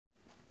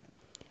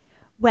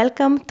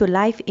Welcome to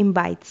Life in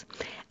Bites,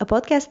 a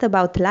podcast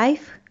about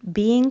life,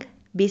 being,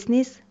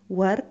 business,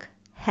 work,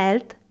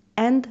 health,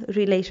 and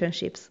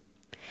relationships.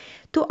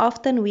 Too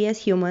often, we as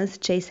humans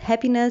chase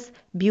happiness,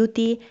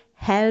 beauty,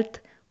 health,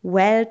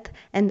 wealth,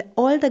 and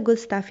all the good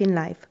stuff in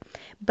life.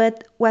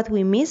 But what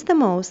we miss the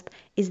most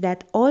is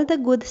that all the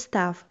good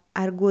stuff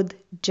are good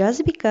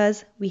just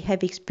because we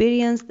have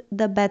experienced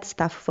the bad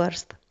stuff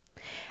first.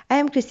 I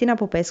am Cristina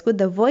Popescu,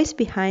 the voice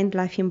behind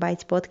Life in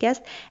Bites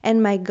podcast,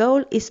 and my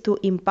goal is to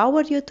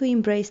empower you to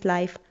embrace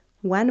life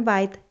one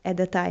bite at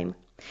a time,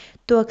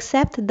 to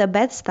accept the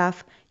bad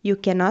stuff you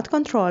cannot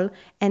control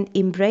and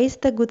embrace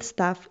the good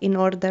stuff in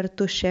order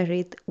to share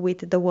it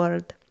with the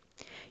world.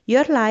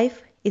 Your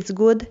life is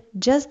good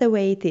just the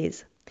way it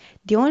is.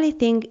 The only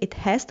thing it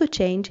has to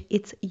change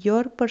is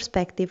your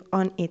perspective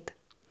on it.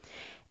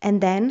 And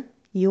then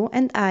you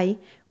and I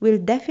will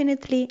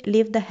definitely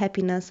live the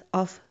happiness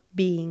of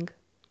being.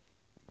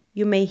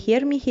 You may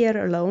hear me here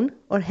alone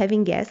or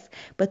having guests,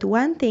 but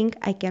one thing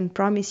I can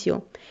promise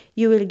you,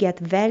 you will get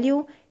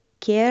value,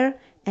 care,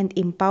 and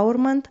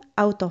empowerment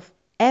out of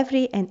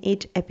every and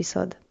each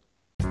episode.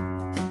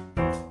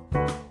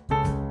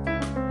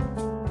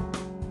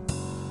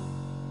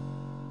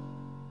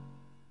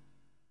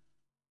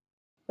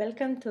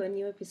 Welcome to a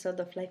new episode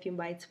of Life in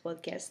Bites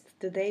podcast.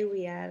 Today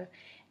we are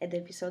at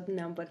episode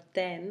number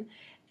 10,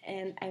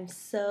 and I'm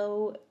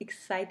so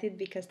excited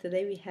because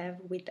today we have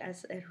with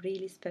us a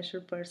really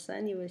special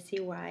person. You will see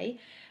why.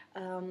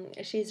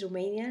 She's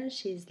Romanian.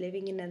 She's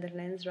living in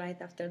Netherlands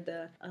right after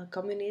the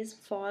communism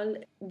fall.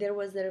 There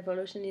was the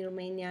revolution in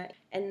Romania,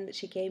 and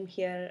she came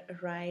here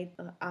right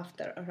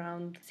after,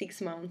 around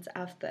 6 months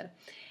after.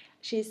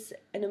 She's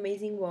an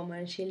amazing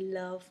woman. She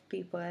loves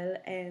people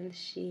and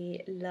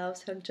she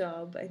loves her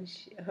job and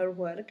her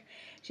work.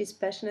 She's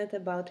passionate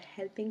about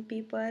helping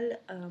people.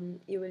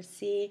 You will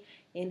see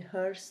in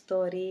her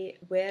story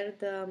where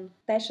the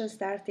passion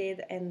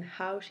started and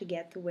how she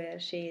got to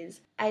where she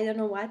is. I don't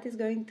know what is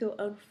going to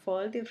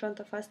unfold in front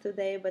of us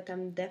today, but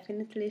I'm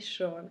definitely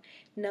sure,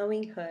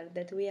 knowing her,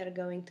 that we are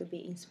going to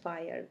be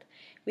inspired.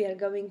 We are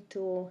going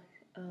to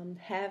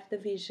have the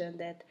vision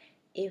that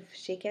if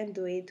she can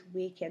do it,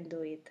 we can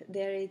do it.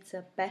 There is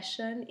a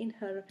passion in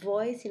her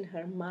voice, in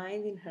her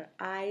mind, in her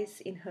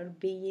eyes, in her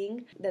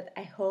being that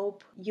I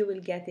hope you will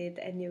get it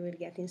and you will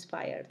get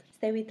inspired.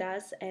 Stay with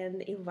us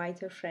and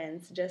invite your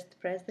friends. Just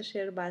press the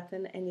share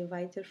button and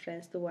invite your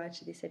friends to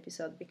watch this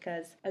episode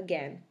because,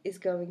 again, it's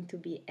going to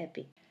be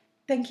epic.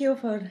 Thank you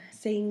for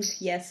saying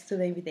yes to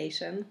the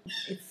invitation.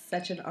 It's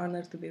such an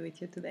honor to be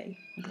with you today.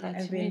 Glad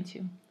I've to been meet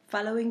you.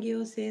 following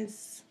you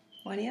since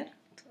 1 year,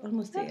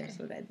 almost 2 years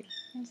already.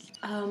 Yes.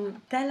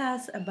 Tell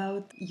us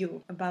about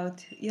you,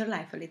 about your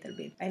life a little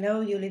bit. I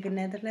know you live in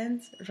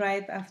Netherlands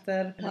right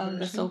after Well, the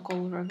revolution.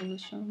 so-called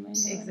revolution. Romanian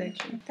Exactly.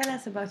 revolution. Tell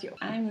us about you.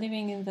 I'm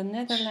living in the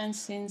Netherlands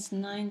since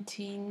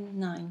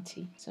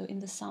 1990. So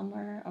in the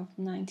summer of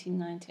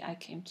 1990, I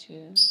came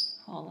to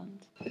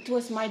Holland. It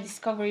was my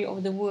discovery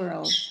of the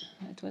world.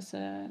 It was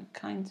a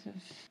kind of,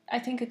 I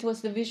think it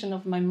was the vision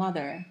of my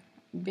mother,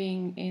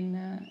 being in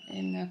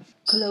a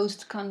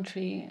closed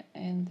country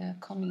and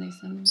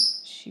communism.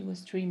 She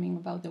was dreaming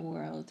about the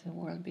world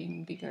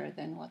being bigger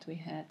than what we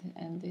had,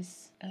 and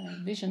this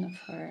vision of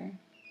her,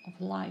 of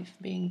life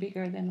being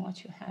bigger than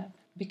what you have,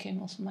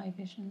 became also my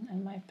vision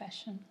and my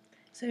passion.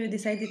 So you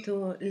decided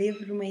to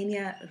leave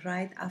Romania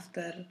right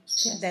after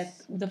that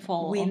The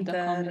fall of winter the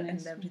and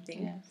communism.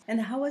 everything. Yes.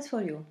 And how was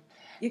for you?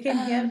 You came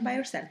here by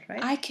yourself,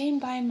 right? I came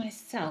by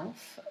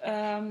myself.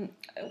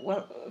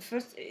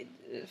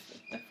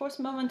 The first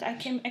moment I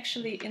came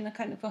actually in a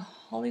kind of a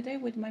holiday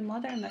with my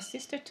mother and my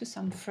sister to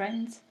some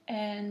friends,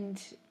 and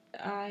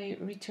I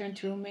returned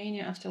to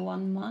Romania after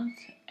 1 month,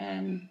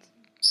 and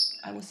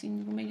I was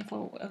in Romania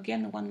for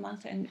again 1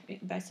 month, and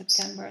by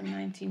September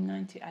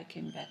 1990 I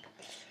came back,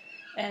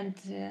 and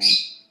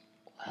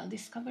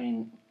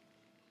discovering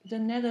the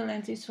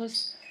Netherlands, it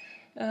was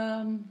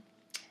an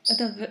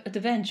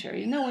adventure.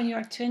 You know, when you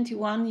are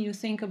 21, you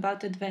think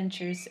about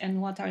adventures and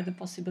what are the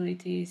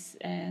possibilities.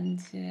 And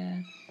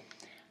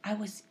I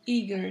was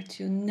eager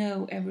to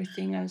know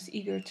everything. I was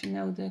eager to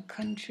know the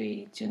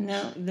country, to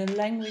know the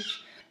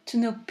language, to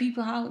know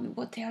people,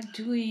 what they are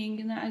doing.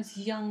 You know, I was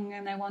young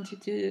and I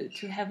wanted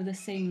to have the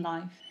same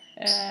life.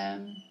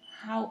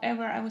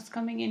 However, I was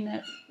coming in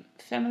a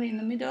family in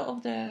the middle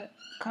of the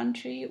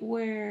country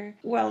where,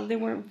 well, they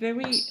were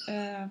very,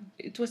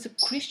 it was a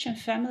Christian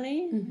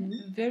family,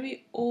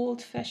 very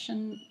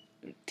old-fashioned,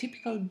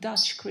 typical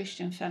Dutch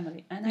Christian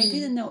family. And I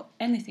didn't know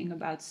anything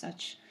about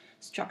such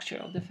structure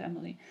of the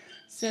family.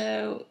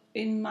 So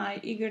in my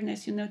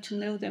eagerness, you know, to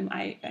know them,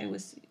 I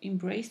was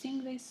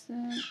embracing this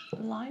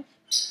life.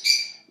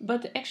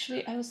 But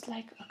actually I was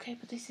like, okay,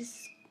 but this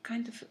is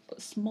kind of a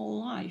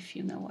small life,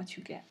 you know what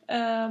you get.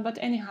 But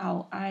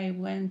anyhow, I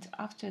went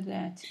after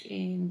that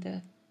in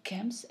the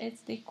camps,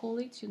 as they call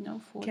it, you know,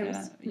 for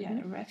Camps.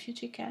 the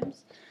refugee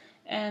camps.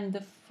 And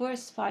the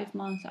first 5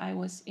 months I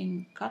was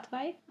in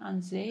Katwijk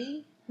aan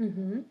Zee.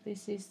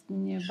 This is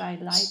nearby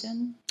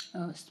Leiden,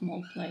 a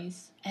small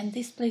place. And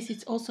this place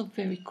is also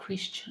very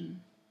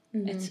Christian.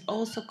 It's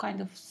also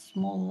kind of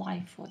small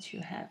life what you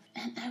have.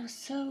 And I was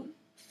so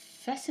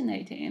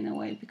fascinated in a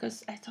way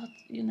because I thought,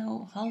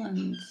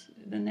 Holland,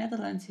 the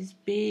Netherlands is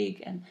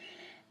big and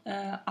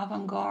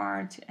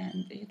avant-garde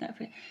and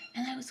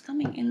and I was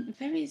coming in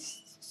very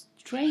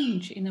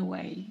strange in a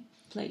way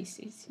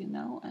places.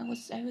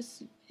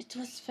 It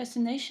was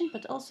fascination,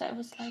 but also I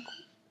was like,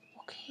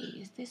 okay,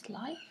 is this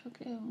life?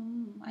 Okay,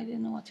 I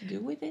didn't know what to do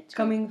with it.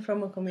 Coming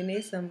from a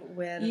communism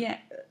where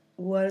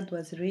world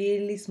was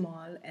really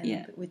small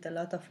and with a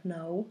lot of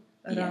no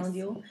around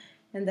you,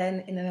 and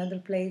then in another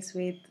place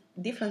with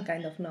different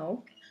kind of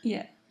no.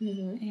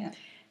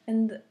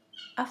 And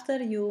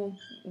after you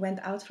went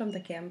out from the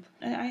camp,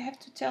 I have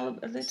to tell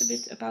a little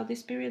bit about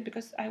this period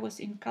because I was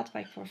in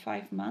Katwijk for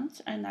 5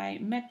 months and I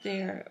met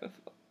there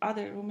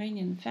other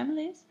Romanian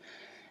families.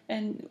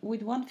 And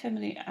with one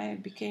family,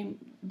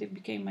 they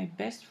became my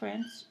best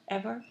friends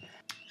ever.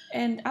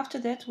 And after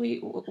that,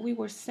 we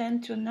were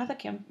sent to another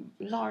camp,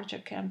 larger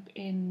camp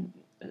in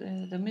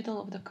the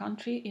middle of the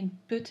country in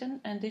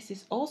Putten, and this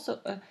is also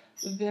a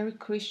very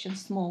Christian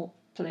small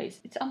place.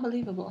 It's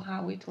unbelievable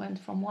how it went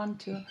from one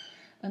to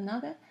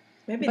another.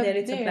 Maybe there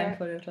is a plan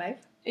for your life.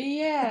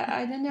 Yeah,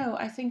 I don't know.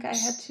 I think I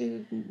had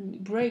to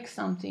break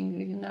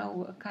something,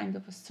 a kind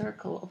of a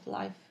circle of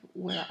life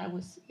where I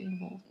was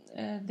involved.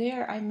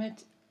 There I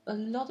met a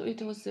lot.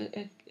 It was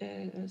a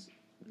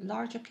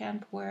larger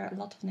camp where a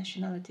lot of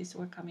nationalities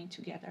were coming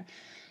together.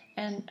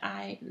 And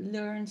I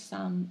learned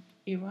some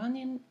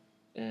Iranian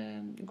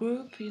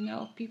group,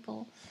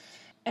 people.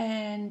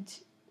 And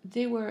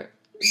they were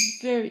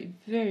very,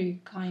 very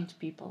kind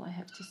people, I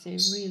have to say,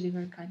 really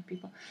very kind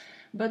people.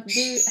 But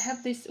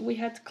we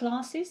had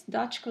classes,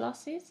 Dutch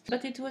classes,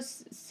 but it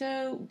was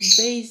so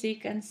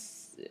basic and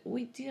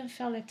we didn't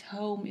feel at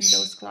home in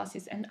those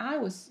classes. And I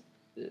was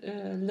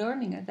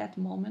learning at that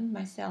moment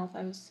myself.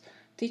 I was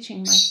teaching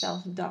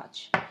myself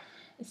Dutch.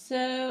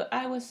 So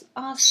I was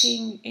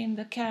asking in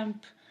the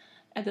camp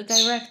at the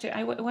director,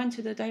 I went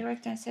to the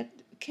director and said,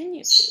 can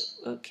you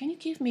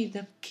give me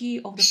the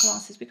key of the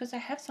classes, because I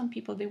have some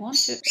people they want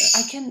to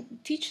I can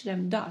teach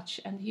them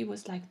Dutch. And he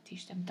was like,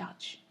 teach them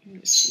Dutch,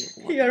 You're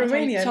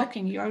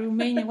Romanian. You are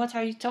Romanian, what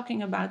are you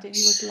talking about? And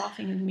he was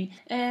laughing at me,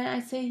 and I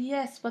say,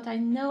 yes, but I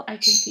know I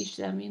can teach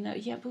them,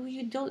 yeah, but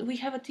we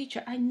have a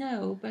teacher, I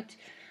know, but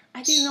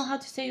I didn't know how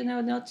to say,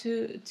 not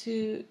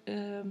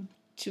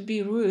to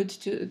be rude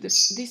to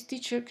this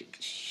teacher.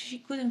 She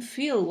couldn't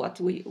feel what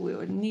we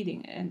were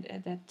needing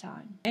at that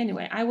time.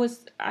 Anyway,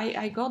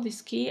 I got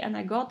this key and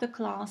I got the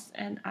class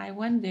and I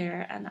went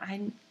there, and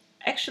I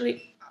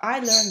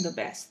learned the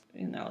best.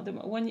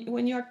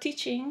 When you're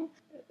teaching,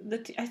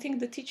 I think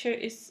the teacher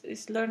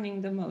is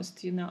learning the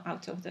most,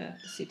 out of the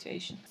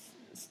situation.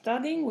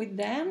 Studying with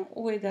them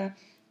with a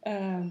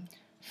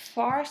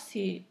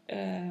Farsi,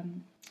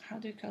 how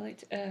do you call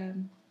it?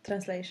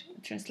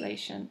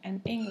 Translation, and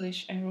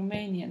English and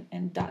Romanian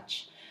and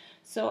Dutch.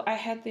 So I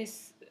had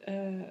these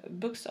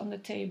books on the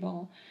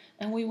table,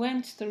 and we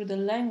went through the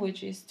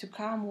languages to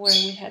come where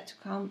we had to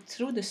come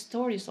through the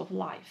stories of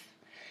life.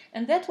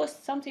 And that was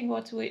something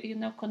what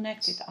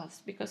connected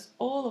us, because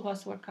all of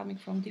us were coming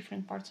from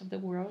different parts of the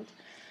world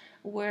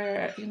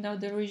where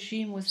the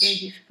regime was very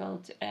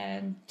difficult,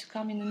 and to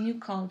come in a new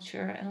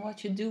culture and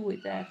what you do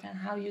with that and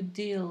how you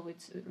deal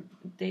with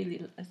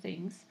daily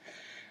things.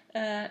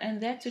 And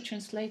that to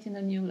translate in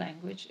a new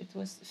language, it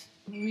was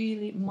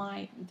really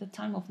the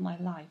time of my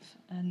life,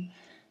 and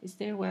it's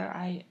there where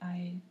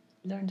I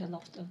learned a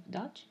lot of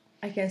Dutch.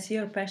 I can see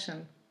your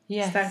passion.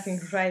 Yes. Starting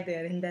right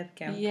there in that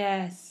camp.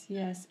 Yes,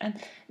 and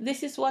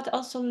this is what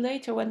also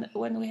later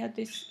when we had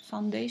this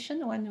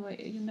foundation, when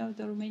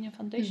the Romanian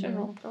Foundation,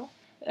 RomPro,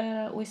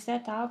 we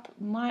set up.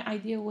 My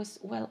idea was,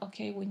 well,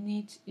 okay, we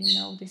need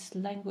this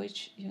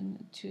language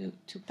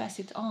to pass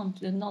it on,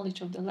 the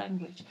knowledge of the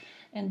language.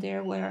 And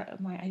there where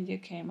my idea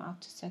came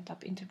up to set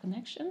up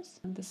Interconnections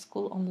and the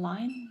school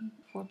online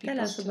for people.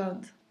 Tell us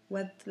about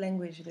what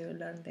language do you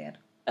learn there?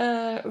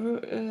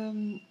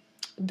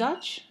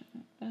 Dutch,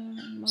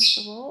 most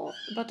of all,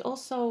 but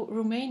also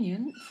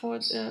Romanian for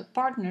the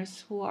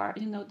partners who are,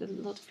 a lot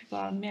of people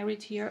are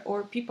married here,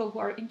 or people who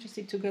are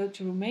interested to go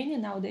to Romania.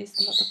 Nowadays,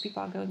 a lot of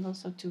people are going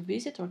also to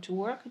visit or to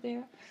work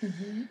there.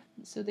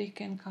 So they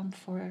can come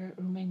for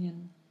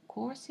Romanian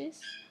courses.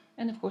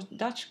 And of course,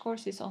 Dutch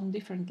courses on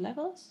different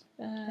levels.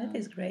 That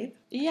is great.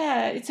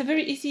 Yeah, it's a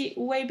very easy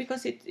way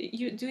because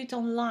you do it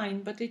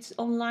online, but it's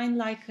online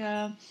like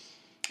in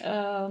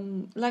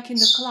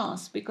the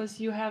class, because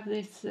you have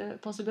this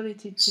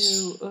possibility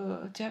to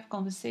have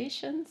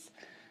conversations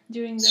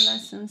during the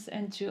lessons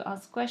and to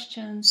ask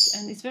questions,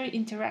 and it's very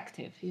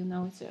interactive.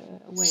 It's a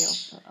way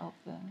of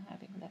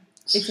having that.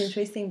 It's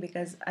interesting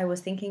because I was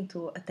thinking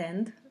to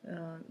attend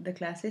the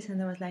classes,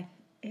 and I was like,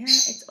 yeah,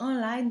 it's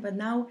online, but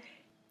now,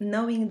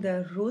 knowing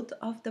the root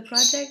of the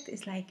project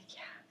is like,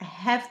 yeah, I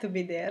have to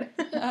be there.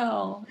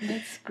 Oh,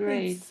 that's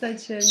great. It's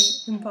such an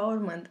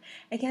empowerment.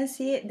 I can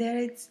see there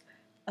is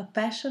a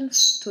passion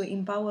to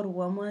empower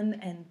women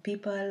and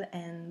people.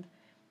 And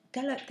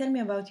tell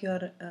me about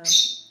your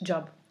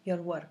job, your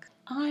work.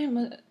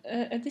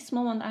 At this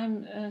moment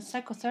I'm a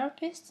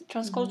psychotherapist,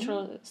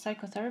 transcultural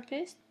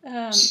psychotherapist,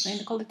 and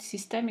they call it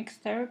systemic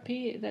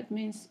therapy. That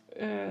means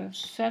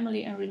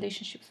family and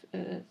relationship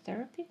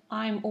therapy.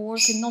 I'm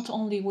working not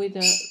only with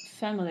the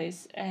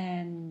families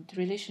and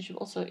relationship,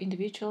 also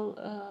individual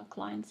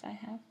clients I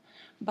have,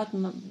 but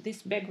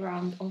this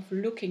background of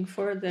looking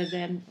further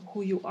than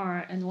who you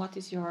are and what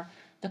is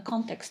the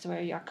context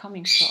where you are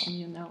coming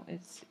from.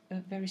 It's a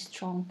very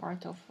strong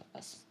part of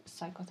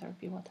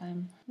psychotherapy. What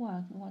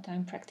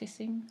I'm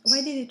practicing.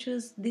 Why did you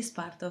choose this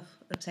part of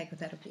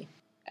psychotherapy?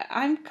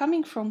 I'm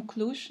coming from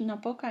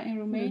Cluj-Napoca in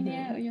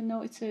Romania.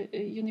 It's a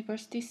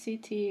university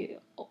city.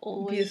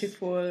 Always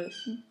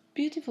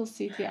beautiful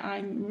city.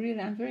 I'm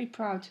very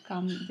proud to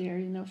come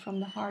there. From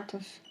the heart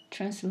of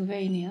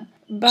Transylvania.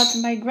 But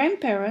my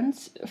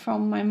grandparents,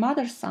 from my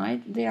mother's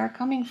side, they are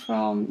coming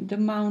from the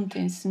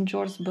mountains. St.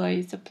 George Bay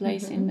is a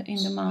place in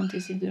the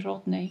mountains, in the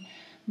Rodney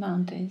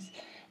Mountains.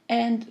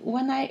 And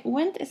when I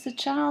went as a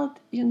child,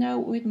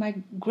 with my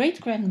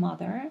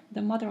great-grandmother,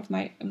 the mother of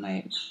my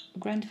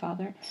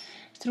grandfather,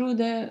 through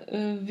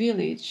the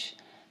village,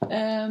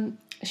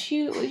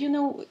 she,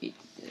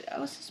 I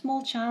was a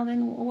small child,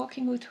 and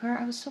walking with her,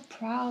 I was so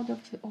proud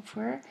of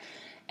her.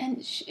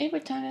 And every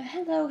time,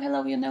 hello,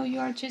 you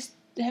are just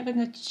having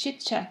a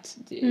chit-chat,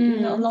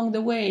 along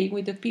the way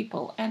with the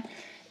people. And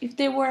if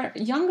they were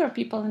younger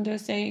people and they're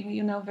saying,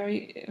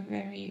 very,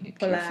 very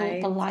careful,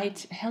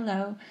 polite,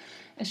 hello,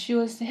 and she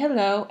was,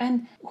 hello,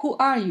 and who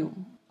are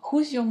you?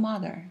 Who's your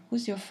mother?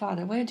 Who's your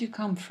father? Where do you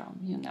come from?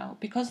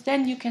 Because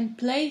then you can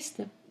place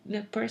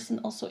the person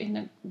also in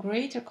a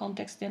greater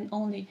context than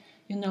only,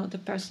 the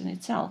person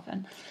itself.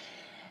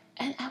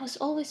 And I was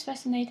always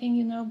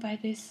fascinating, by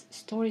these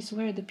stories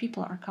where the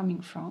people are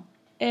coming from.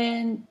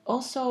 And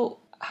also,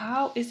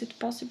 how is it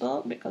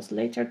possible? Because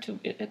later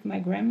at my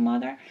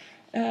grandmother,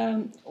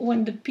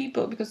 when the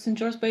people, because St.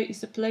 George Bay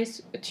is a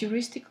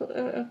touristic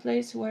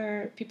place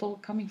where people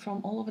coming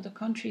from all over the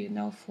country,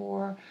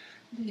 for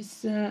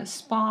these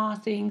spa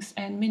things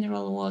and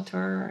mineral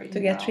water to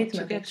get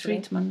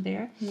treatment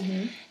there.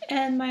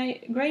 And my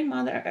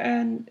grandmother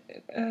and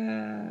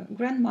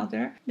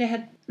grandmother, they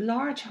had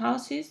large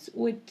houses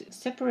with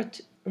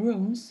separate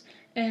rooms,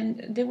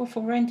 and they were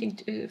for renting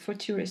for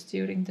tourists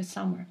during the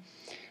summer.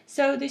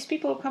 So these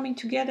people coming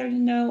together,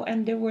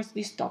 and there was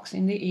these talks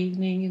in the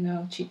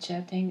evening,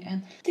 chit-chatting,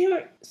 and they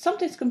were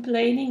sometimes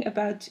complaining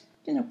about,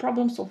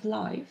 problems of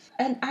life.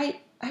 And I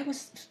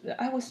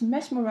was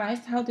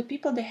mesmerized how the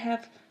people, they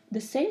have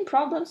the same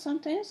problem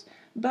sometimes,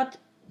 but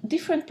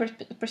different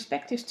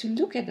perspectives to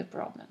look at the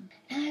problem.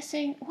 And I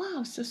think,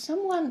 wow, so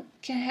someone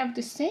can have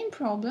the same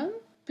problem,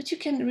 but you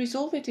can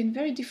resolve it in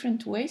very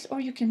different ways, or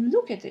you can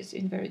look at it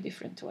in very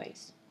different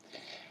ways.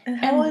 And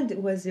how old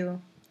was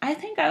you? I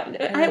think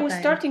I was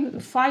starting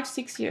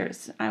 5-6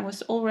 years. I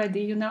was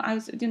already, I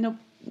was,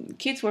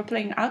 kids were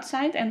playing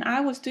outside, and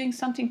I was doing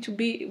something to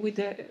be with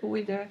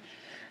the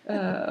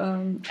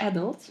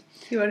adults.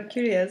 You were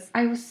curious.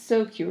 I was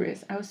so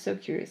curious as a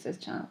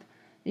child.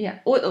 Yeah.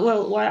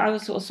 Well, I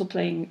was also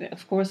playing,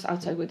 of course,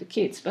 outside with the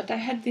kids, but I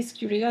had this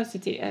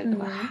curiosity at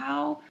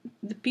how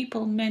the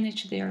people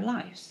manage their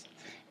lives.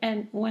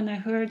 And when I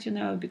heard,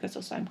 because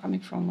also I'm coming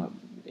from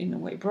in a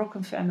way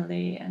broken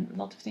family and a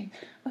lot of things,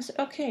 I said,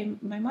 okay,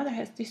 my mother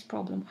has this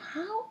problem.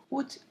 How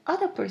would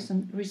other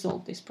person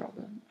resolve this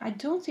problem? I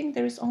don't think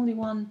there is only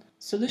one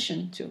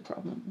solution to a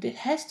problem. There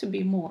has to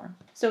be more.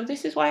 So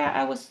this is why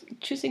I was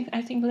choosing,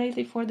 I think,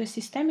 lately for the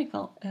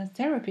systemical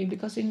therapy,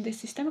 because in the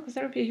systemical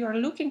therapy you are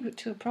looking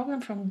to a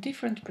problem from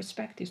different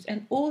perspectives,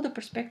 and all the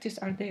perspectives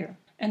are there.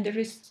 And there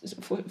is,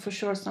 for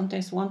sure,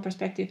 sometimes one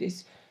perspective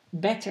is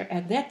better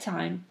at that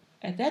time,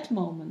 at that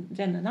moment,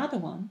 than another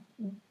one,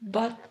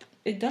 but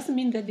it doesn't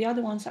mean that the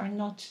other ones are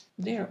not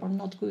there or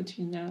not good,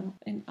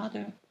 in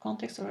other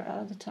contexts or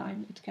other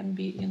time it can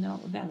be,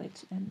 valid.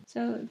 And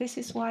so this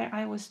is why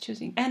I was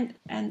choosing, and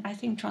I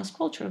think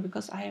transcultural,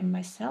 because I am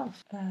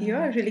myself. You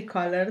are really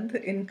colored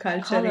in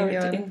culture,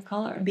 in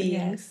color being.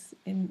 Yes,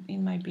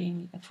 in my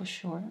being, for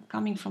sure.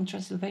 Coming from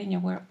Transylvania,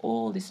 where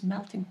all these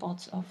melting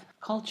pots of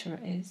culture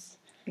is.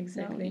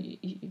 Exactly.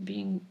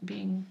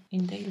 Being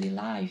in daily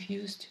life,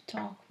 used to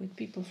talk with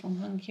people from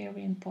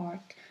Hungarian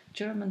part,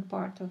 German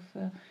part of,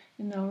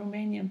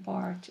 Romanian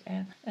part,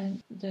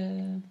 and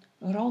the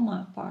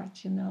Roma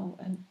part,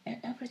 and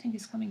everything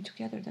is coming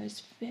together. There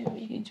is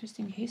very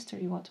interesting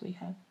history what we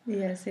have.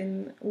 Yes,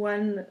 in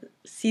one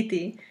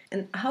city.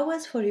 And how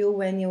was for you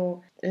when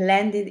you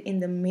landed in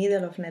the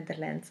middle of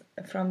Netherlands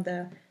from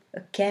the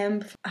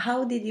camp?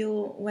 How did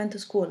you went to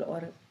school,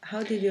 or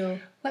how did you?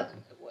 Well,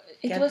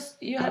 it was.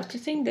 You have to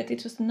think that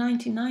it was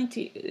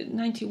 1990,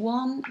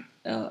 91,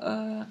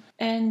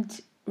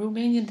 and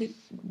Romania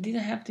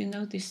didn't have,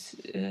 this.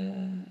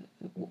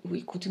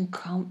 We couldn't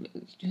come.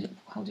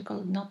 How do you call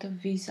it? Not a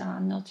visa,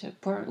 not a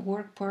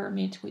work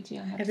permit.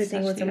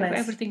 Everything was a mess.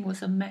 Everything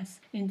was a mess,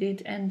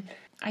 indeed. And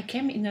I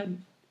came in a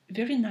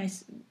very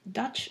nice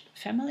Dutch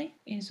family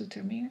in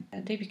Zoetermeer.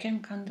 They became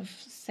kind of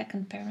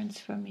second parents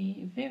for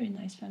me. A very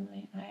nice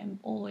family. I am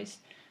always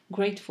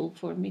grateful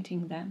for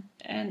meeting them,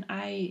 and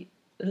I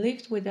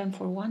lived with them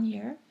for 1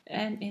 year,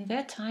 and in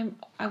that time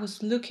I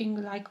was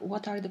looking like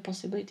what are the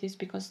possibilities,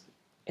 because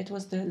it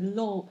was the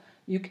law.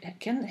 You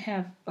can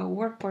have a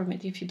work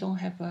permit if you don't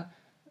have a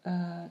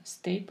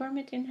stay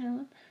permit in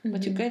Holland,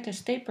 but you get a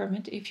stay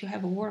permit if you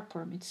have a work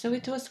permit. So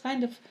it was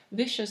kind of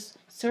vicious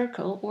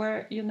circle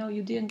where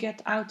you didn't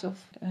get out of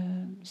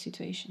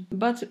situation.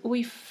 But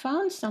we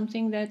found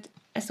something that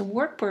as a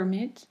work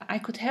permit I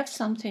could have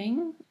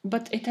something,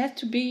 but it had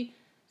to be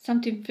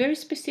something very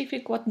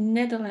specific what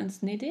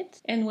Netherlands needed,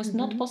 and was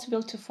not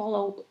possible to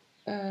follow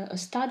a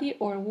study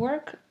or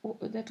work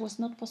that was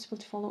not possible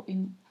to follow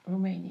in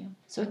Romania.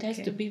 So it has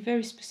to be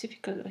very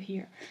specific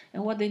here.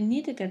 And what they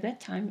needed at that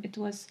time, it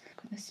was,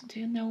 goodness, do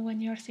you know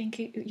when you're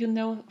thinking,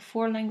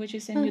 4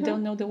 languages and you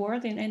don't know the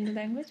word in any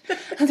language?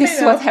 This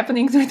is what's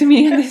happening with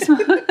me in this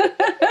moment.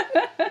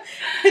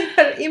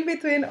 You're in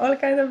between all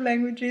kinds of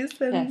languages.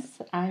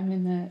 Yes, I'm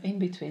in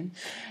between.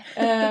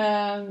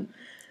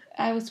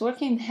 I was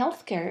working in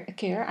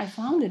healthcare. I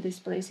founded this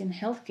place in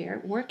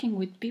healthcare, working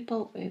with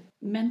people with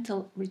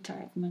mental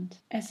retardment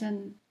as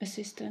an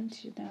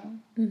assistant,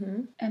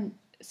 and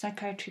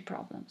psychiatry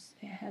problems.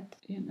 They had,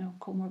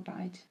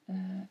 comorbid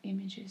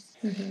images.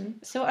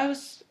 So I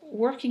was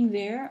working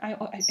there.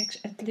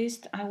 At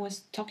least I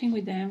was talking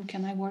with them.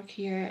 Can I work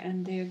here?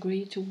 And they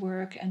agreed to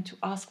work and to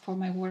ask for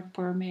my work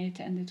permit.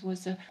 And it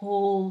was a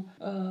whole.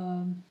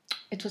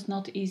 It was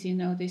not easy,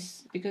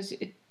 this, because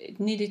it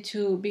needed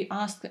to be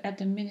asked at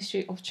the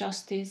Ministry of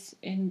Justice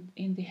in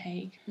The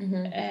Hague.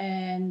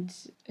 And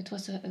it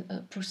was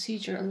a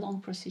procedure, a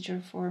long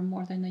procedure for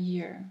more than a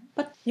year.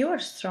 But you were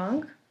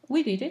strong.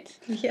 We did it.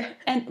 Yeah.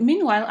 And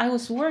meanwhile, I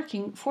was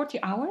working 40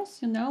 hours,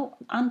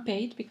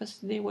 unpaid, because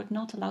they were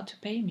not allowed to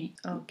pay me.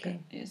 Okay.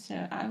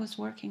 So I was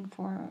working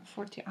for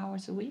 40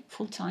 hours a week,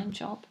 full-time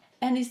job.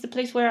 And it's the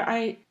place where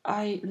I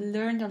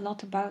learned a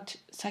lot about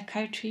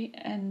psychiatry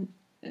and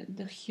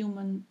the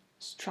human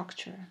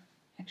structure,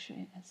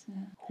 actually, as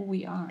who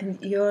we are. And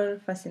your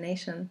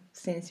fascination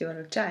since you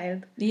were a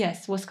child.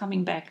 Yes, was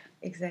coming back.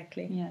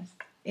 Exactly. Yes.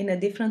 In a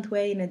different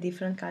way, in a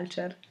different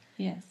culture.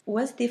 Yes.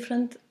 Was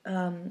different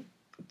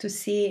to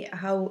see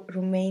how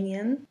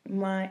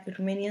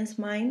Romanians'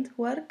 mind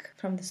work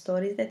from the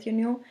stories that you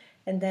knew,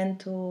 and then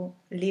to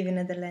live in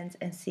Netherlands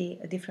and see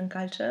a different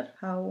culture.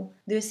 How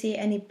do you see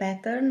any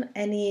pattern,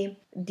 any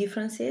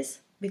differences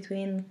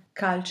between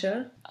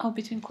culture?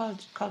 Between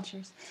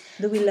cultures.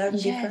 Do we learn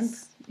different?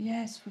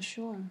 Yes, for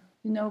sure.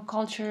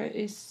 Culture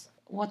is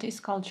what is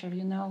culture.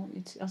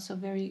 It's also a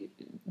very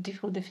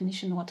difficult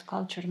definition what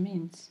culture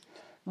means.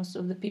 Most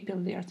of the people,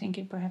 they are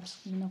thinking perhaps,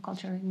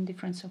 culture in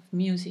difference of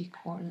music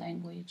or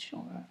language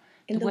or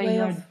the way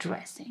you are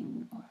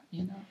dressing, or,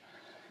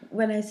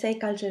 When I say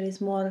culture, is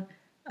more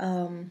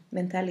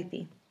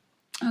mentality.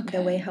 Okay.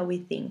 The way how we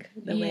think,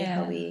 the way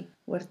how we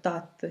were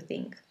taught to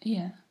think.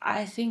 Yeah,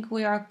 I think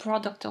we are a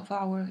product of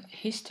our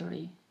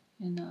history,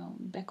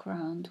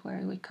 background,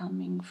 where we're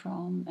coming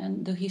from,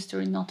 and the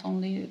history, not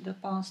only the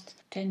past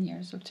 10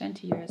 years or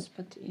 20 years,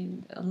 but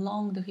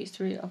along the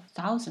history of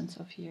thousands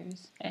of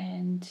years.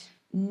 And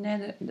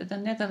the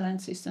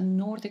Netherlands is a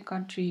northern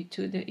country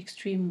to the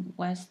extreme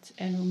west,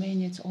 and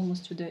Romania is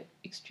almost to the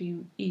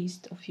extreme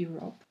east of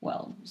Europe.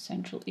 Well,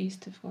 central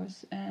east, of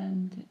course.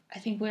 And I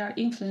think we are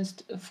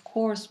influenced, of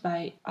course,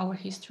 by our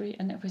history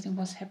and everything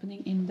was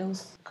happening in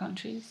those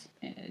countries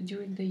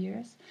during the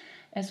years,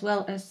 as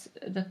well as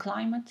the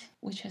climate,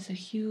 which has a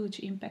huge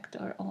impact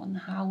on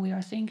how we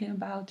are thinking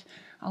about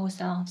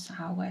ourselves,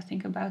 how we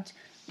think about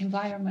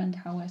environment,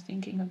 how we're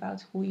thinking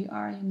about who we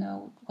are,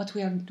 what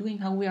we are doing,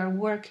 how we are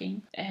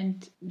working.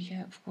 And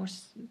of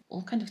course,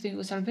 all kinds of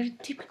things are very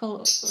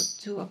typical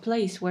to a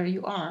place where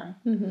you are.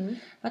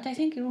 But I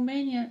think in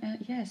Romania,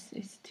 yes,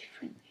 it's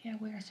different. Yeah,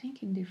 we are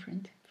thinking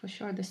different. For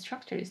sure, the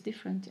structure is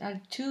different.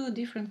 2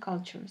 different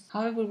cultures.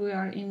 However, we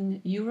are in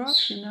Europe,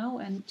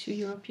 and 2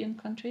 European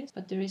countries,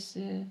 but there is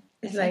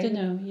it's like, I don't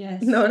know,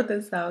 yes. North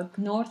and South.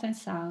 North and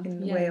South,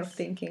 in the way of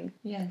thinking.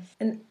 Yes.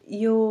 And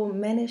you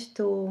managed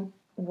to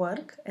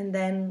work and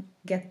then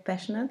get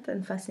passionate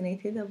and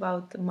fascinated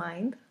about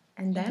mind.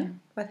 And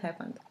then what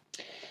happened?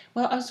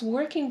 Well, I was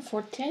working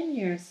for 10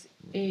 years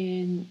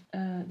in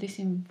this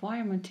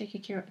environment,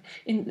 taking care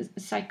in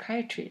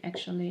psychiatry,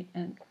 actually,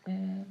 and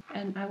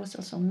I was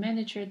also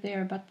manager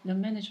there. But the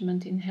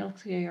management in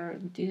healthcare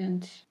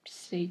didn't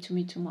say to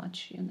me too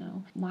much.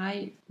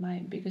 My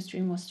biggest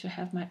dream was to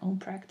have my own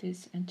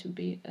practice and to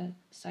be a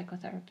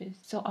psychotherapist.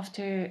 So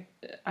after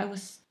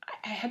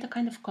I had a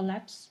kind of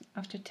collapse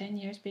after 10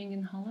 years being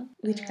in Holland.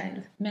 Which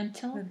kind?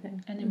 Mental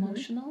and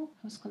emotional.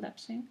 I was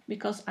collapsing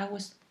because I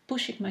was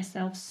pushing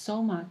myself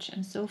so much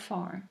and so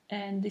far,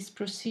 and this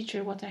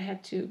procedure, what I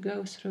had to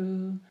go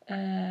through,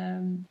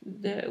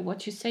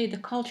 the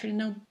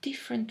culture,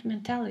 different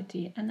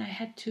mentality, and I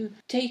had to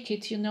take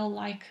it,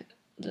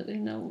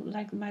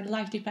 like my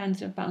life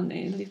depended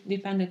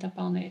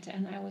upon it,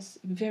 and I was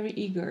very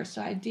eager.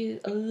 So I did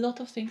a lot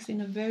of things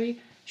in a very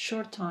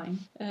short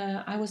time.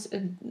 I was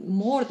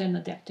more than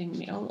adapting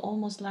me,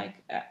 almost like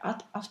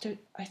after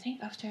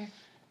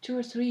 2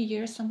 or 3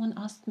 years, someone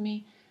asked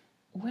me,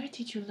 where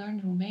did you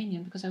learn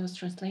Romanian? Because I was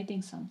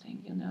translating something,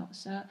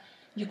 so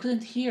you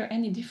couldn't hear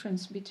any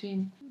difference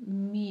between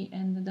me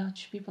and the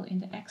Dutch people in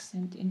the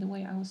accent, in the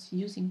way I was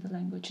using the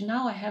language.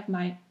 Now I have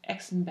my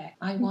accent back.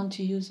 I want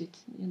to use it,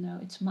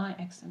 it's my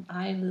accent.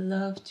 I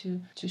love to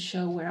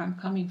show where I'm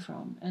coming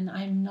from, and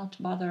I'm not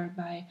bothered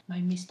by my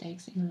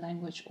mistakes in the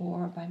language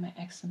or by my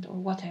accent or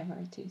whatever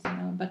it is,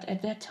 But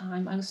at that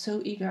time I was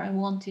so eager, I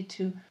wanted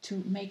to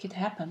make it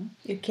happen.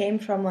 You came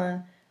from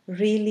a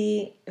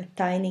really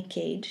tiny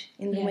cage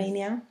in Yes.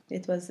 Romania.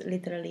 It was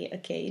literally a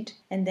cage.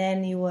 And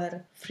then you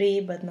were free,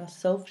 but not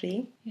so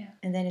free. Yeah.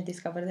 And then you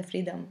discovered the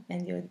freedom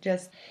and you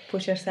just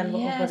push yourself over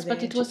the edge. Yes,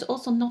 but it was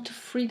also not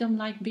freedom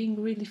like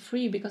being really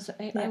free, because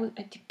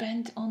I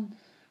depend on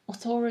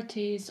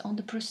authorities, on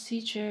the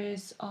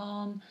procedures,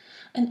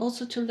 and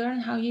also to learn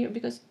how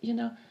because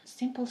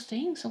simple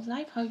things of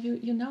life, how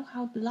you know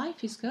how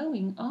life is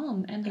going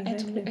on, and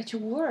Exactly. at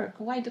your work,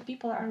 why the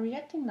people are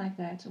reacting like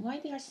that, why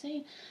they are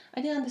saying.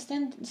 I didn't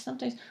understand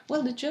sometimes.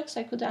 Well, the jokes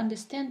I could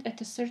understand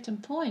at a certain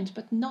point,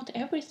 but not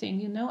everything,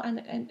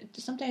 and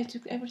sometimes I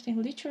took everything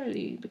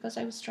literally because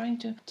I was trying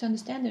to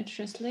understand and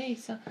translate.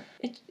 So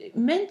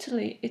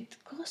mentally it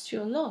costs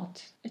you a lot.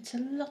 It's a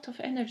lot of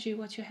energy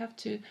what you have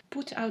to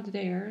put out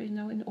there,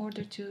 in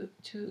order to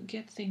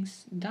get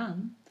things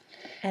done.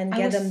 And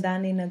get them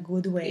done in a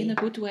good way. In a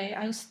good way.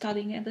 I was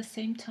studying at the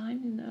same time,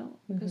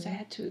 because I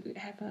had to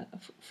have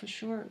for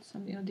sure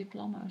some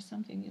diploma or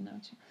something,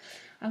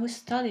 I was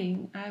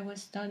studying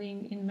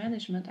in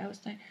management.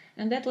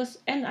 And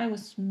I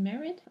was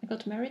married. I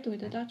got married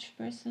with a Dutch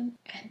person,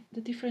 and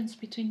the difference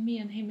between me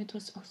and him, it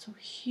was also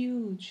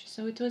huge.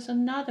 So it was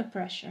another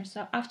pressure.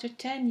 So after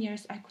 10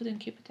 years I couldn't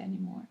keep it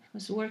anymore. I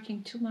was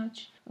working too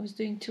much, I was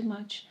doing too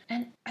much,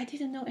 and I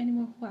didn't know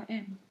anymore who I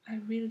am. I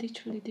really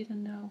literally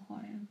didn't know who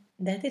I am.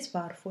 That is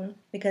powerful,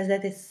 because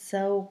that is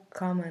so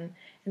common,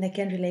 and I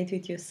can relate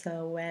with you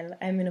so well.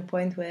 I'm in a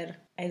point where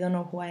I don't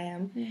know who I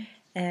am. Yeah.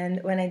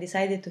 And when I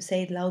decided to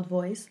say it loud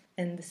voice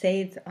and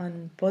say it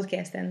on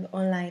podcast and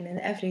online and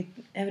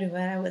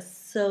everywhere, I was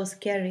so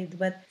scared.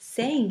 But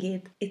saying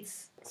it,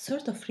 it's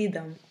sort of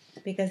freedom,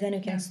 because then you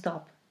can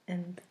stop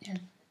and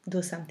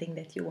do something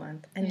that you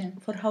want.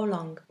 And for how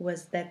long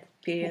was that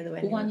period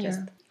when 1 you year.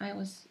 just... I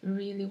was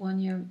really 1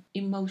 year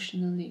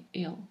emotionally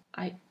ill.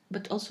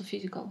 But also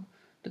physical.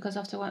 Because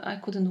after a while I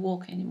couldn't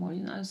walk anymore.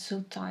 I was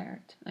so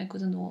tired. I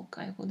couldn't walk.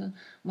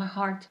 My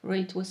heart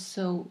rate was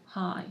so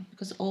high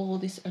because all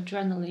this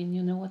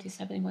adrenaline. What is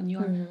happening when you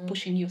are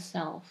pushing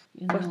yourself.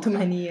 For too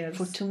many years.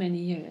 For too many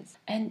years,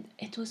 and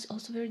it was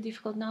also very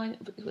difficult. Now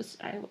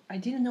I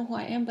didn't know who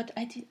I am, but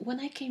when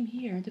I came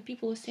here, the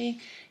people were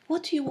saying,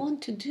 "What do you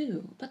want to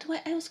do?" But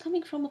I was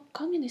coming from a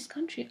communist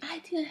country. I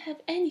didn't have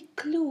any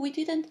clue. We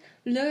didn't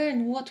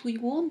learn what we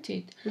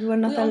wanted. We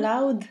were not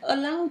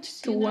allowed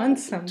to want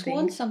something. To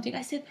want something.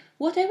 I said,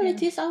 whatever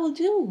it is, I will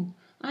do.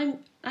 I'm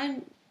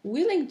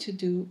willing to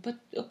do, but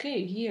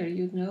okay, here,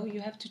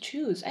 you have to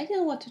choose. I didn't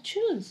know what to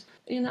choose.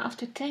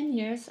 After 10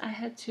 years, I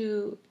had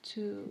to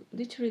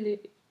literally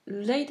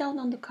lay down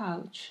on the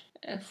couch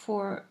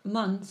for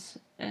months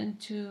and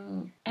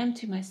to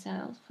empty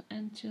myself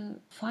and to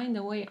find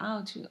a way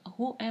out to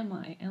who am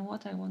I and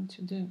what I want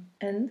to do.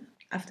 And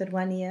after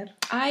 1 year,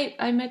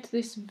 I met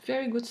this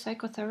very good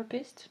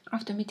psychotherapist.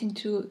 After meeting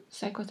 2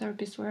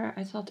 psychotherapists, where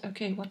I thought,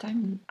 okay, what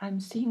I'm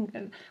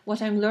seeing,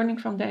 what I'm learning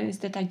from them is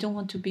that I don't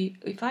want to be.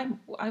 If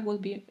I will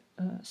be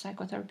a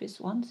psychotherapist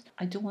once,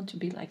 I don't want to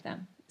be like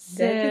them.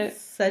 That is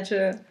such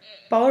a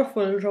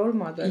powerful role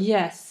model.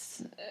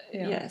 Yes,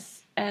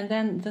 yes. And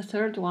then the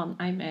third one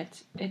I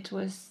met, it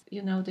was,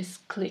 this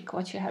click,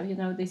 what you have,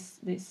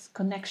 this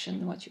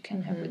connection, what you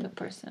can have with a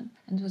person.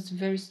 And it was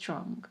very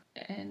strong.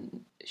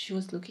 And she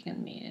was looking at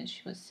me and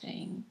she was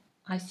saying,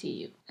 I see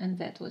you. And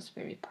that was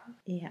very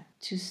powerful. Yeah.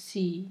 To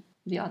see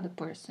the other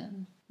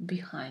person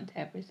behind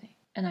everything.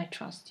 And I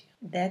trust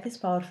you. That is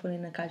powerful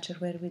in a culture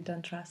where we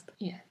don't trust.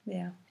 Yeah.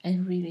 Yeah.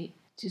 And really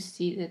to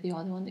see that the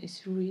other one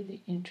is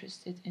really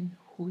interested in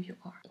who you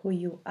are. Who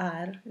you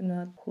are,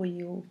 not who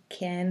you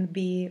can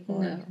be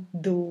or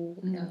do.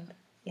 No.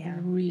 Yeah.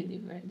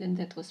 Really, and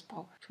that was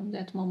power. From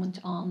that moment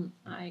on,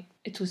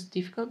 it was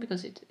difficult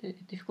because a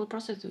difficult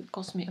process. It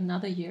cost me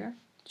another year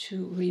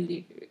to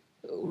really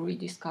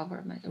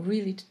rediscover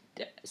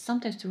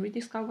sometimes to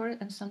rediscover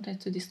and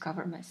sometimes to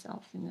discover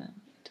myself.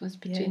 It was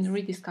between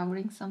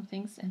rediscovering some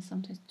things and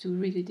sometimes to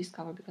really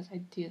discover, because I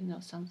didn't know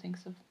some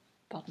things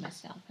about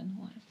myself and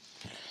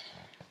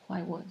who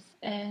I was.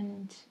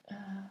 And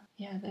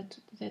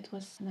that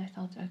was, and I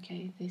thought,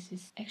 okay, this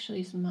is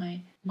actually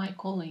my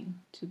calling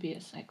to be a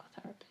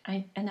psychotherapist.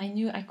 I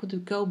knew I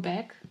could go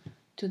back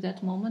to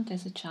that moment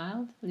as a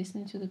child,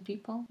 listening to the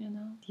people,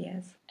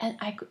 Yes. And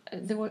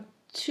there were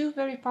 2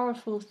 very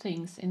powerful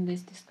things in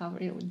this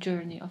discovery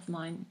journey of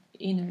mine,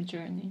 inner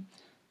journey.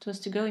 It was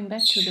to going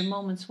back to the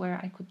moments where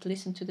I could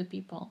listen to the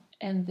people,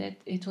 and that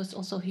it was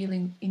also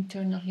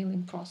internal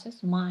healing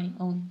process, my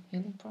own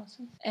healing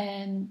process.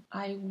 And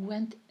I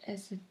went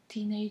as a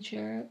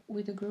teenager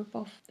with a group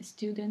of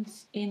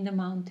students in the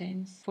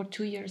mountains for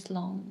 2 years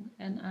long,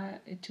 and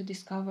to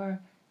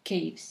discover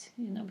caves,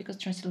 because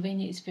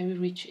Transylvania is very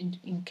rich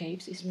in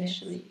caves,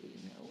 especially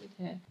with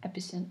the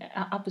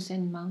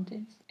Apuseni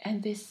Mountains,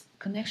 and this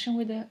connection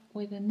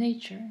with the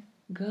nature,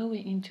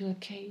 going into a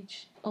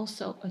cage,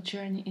 also a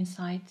journey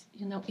inside,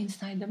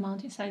 inside the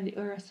mountain, inside the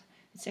earth.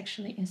 It's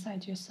actually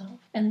inside yourself.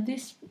 And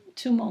these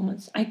 2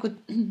 moments, I could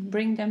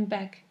bring them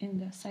back in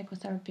the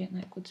psychotherapy, and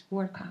I could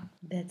work out.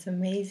 That's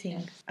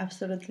amazing. Yes.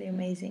 Absolutely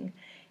amazing.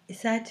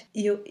 It's that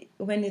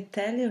when you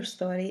tell your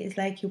story, it's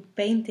like you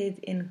paint it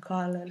in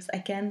colors. I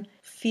can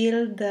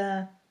feel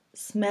the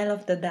smell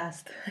of the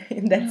dust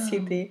in that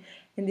city,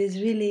 and it's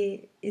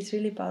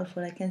really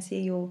powerful. I can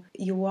see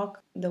you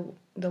walk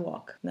the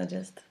walk, not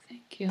just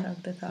Thank you.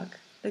 talk the talk.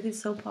 But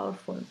it's so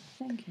powerful.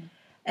 Thank you.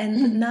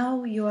 And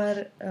now you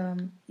are.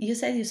 You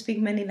said you speak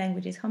many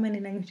languages. How many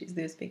languages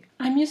do you speak?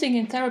 I'm using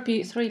in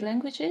therapy 3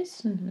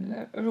 languages: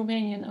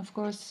 Romanian, of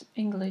course,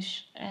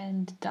 English,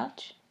 and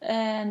Dutch.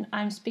 And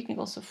I'm speaking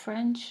also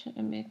French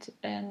a bit,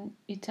 and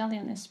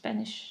Italian and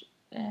Spanish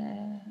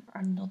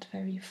are not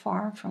very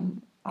far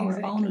from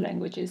our own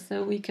languages,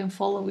 so we can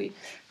follow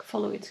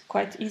it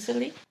quite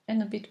easily.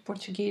 And a bit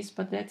Portuguese,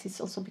 but that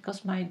is also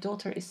because my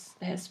daughter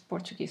has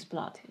Portuguese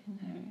blood in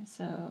her,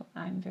 so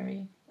I'm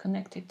very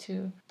connected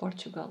to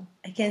Portugal.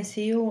 I can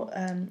see you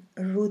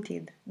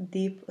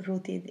deep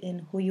rooted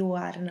in who you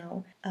are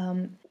now.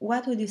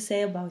 What would you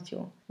say about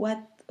you?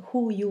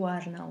 Who you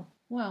are now?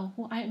 Well,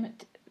 who I am,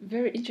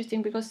 very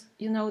interesting, because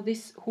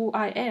this who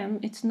I am,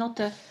 it's not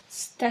a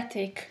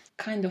static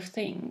kind of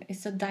thing.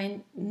 It's a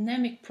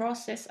dynamic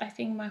process. I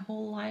think my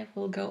whole life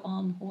will go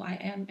on who I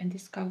am and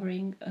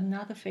discovering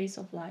another phase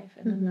of life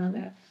and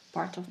another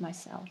part of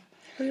myself.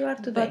 Who you are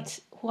today. But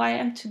who I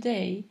am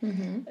today,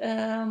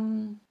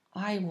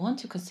 I want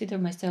to consider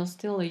myself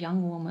still a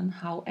young woman.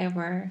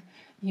 However,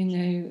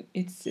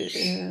 it's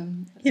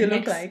you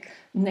look like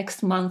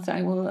next month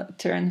I will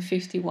turn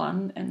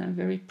 51, and I'm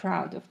very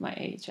proud of my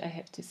age, I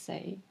have to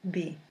say.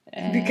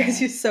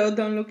 Because you so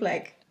don't look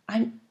like.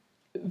 I'm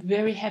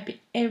very happy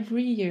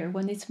every year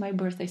when it's my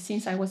birthday.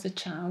 Since I was a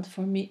child,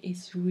 for me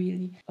it's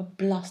really a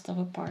blast of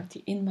a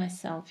party in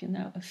myself,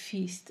 a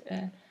feast.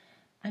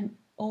 I'm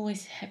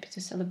always happy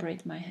to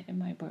celebrate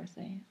my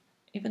birthday.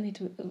 Even it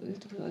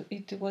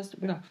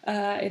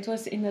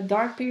was in the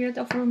dark period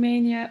of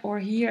Romania, or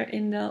here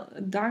in the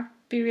dark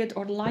period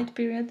or light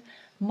period.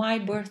 My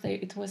birthday,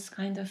 it was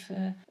kind of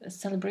a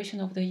celebration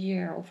of the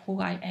year of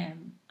who I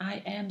am.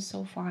 I am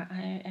so far.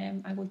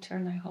 I will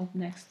turn, I hope,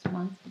 next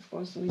month. Of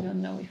course, we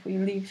don't know if we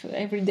live.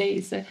 Every day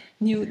is a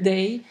new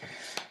day.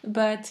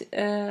 But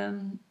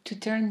to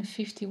turn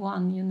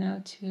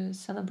 51, to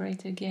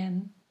celebrate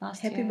again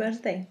last year. Happy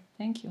birthday.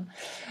 Thank you.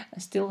 I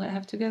still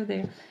have to go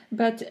there.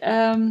 But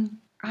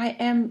I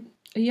am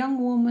a young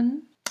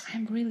woman.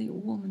 I'm really a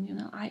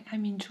woman,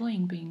 I'm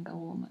enjoying being a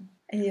woman.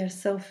 And you're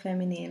so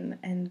feminine,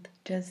 and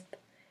just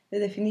the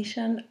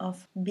definition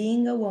of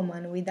being a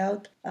woman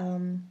without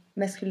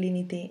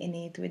masculinity in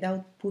it,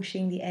 without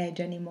pushing the edge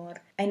anymore.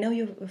 I know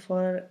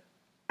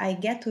I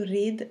get to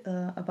read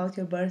about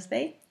your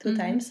birthday 2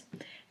 times.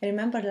 I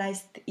remember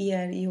last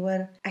year you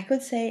were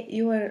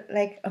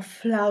like a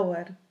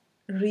flower,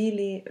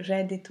 really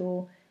ready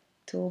to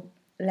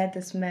let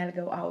the smell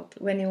go out.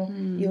 When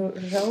you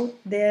wrote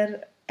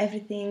there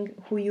everything,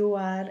 who you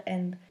are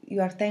and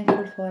you are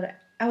thankful for,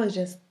 I was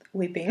just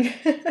weeping.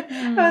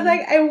 I was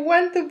like, I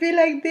want to be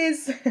like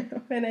this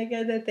when I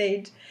get that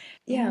age.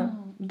 Yeah.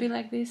 Be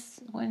like this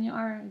when you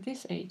are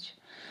this age.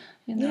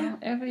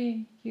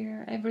 Every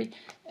year,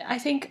 I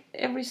think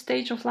every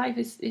stage of life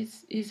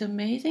is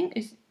amazing.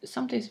 It's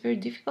sometimes very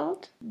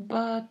difficult,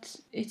 but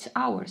it's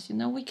ours.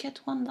 We get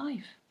one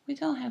life. We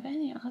don't have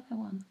any other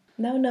one.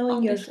 Now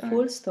knowing your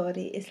full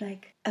story, it's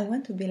like, I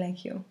want to be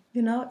like you.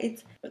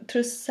 It's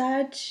through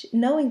such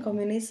knowing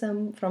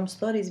communism from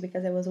stories,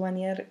 because I was 1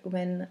 year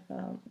when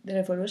the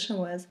revolution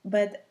was,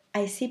 but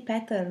I see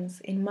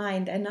patterns in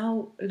mind, and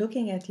now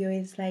looking at you,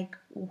 it's like,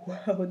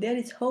 wow, there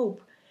is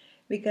hope.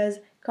 Because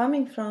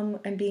coming from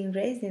and being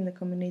raised in the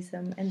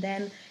communism and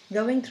then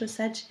going through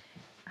such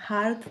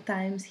hard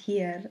times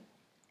here,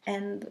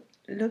 and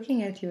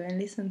looking at you and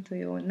listen to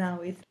you now,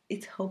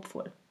 it's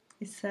hopeful.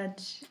 It's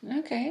such...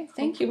 Okay,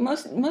 thank you.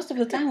 Most of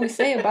the time we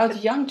say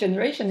about young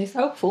generation is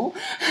hopeful,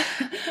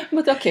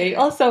 but okay,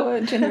 also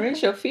a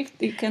generation of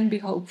 50 can be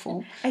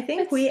hopeful. I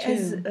think we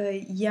as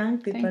young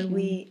people,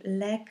 we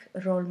lack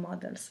role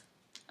models.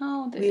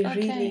 We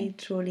really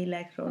truly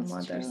lack role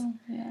models. True.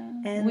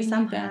 Yeah.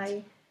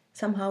 And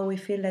somehow we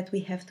feel that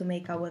we have to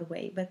make our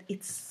way, but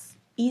it's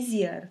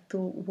easier to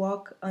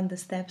walk on the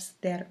steps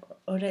they're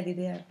already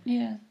there.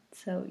 Yeah.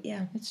 So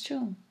yeah, it's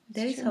true.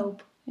 There is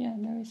hope. Yeah,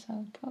 there is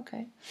hope.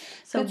 Okay.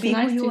 So that's be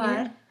nice who you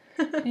are.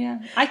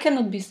 Yeah, I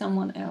cannot be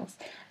someone else.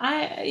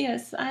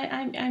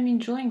 I'm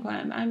enjoying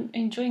I'm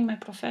enjoying my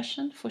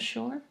profession for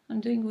sure.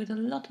 I'm doing with a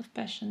lot of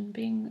passion,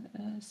 being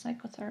a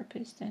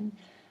psychotherapist and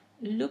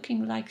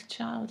looking like a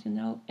child,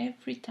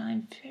 every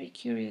time very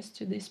curious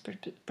to these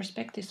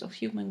perspectives of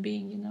human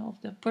being,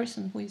 of the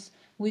person who is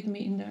with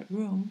me in the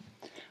room,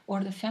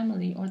 or the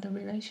family, or the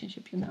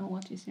relationship,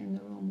 what is in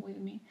the room with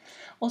me.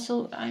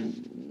 Also,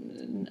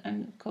 I'm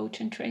a coach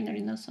and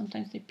trainer,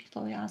 sometimes the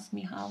people ask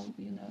me how,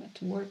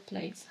 at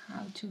workplace,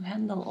 how to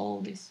handle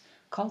all these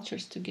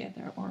cultures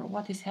together, or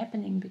what is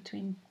happening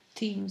between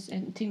teams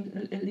and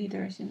team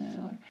leaders,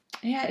 or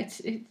yeah,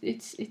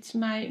 it's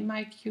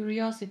my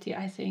curiosity,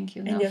 I think,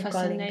 And your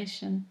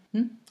fascination.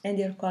 And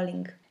your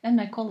calling. And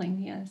my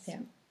calling, yes. Yeah.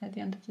 At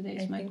the end of the day,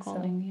 it's my think so.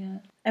 calling.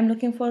 Yeah. I'm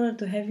looking forward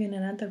to have you in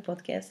another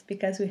podcast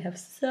because we have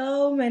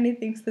so many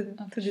things to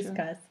sure.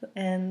 discuss,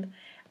 and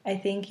I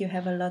think you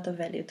have a lot of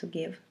value to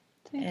give.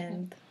 Thank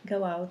and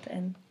go out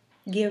and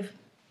give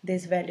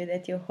this value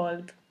that you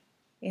hold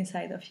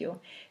inside of you.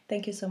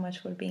 Thank you so much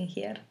for being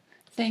here.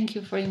 Thank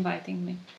you for inviting me.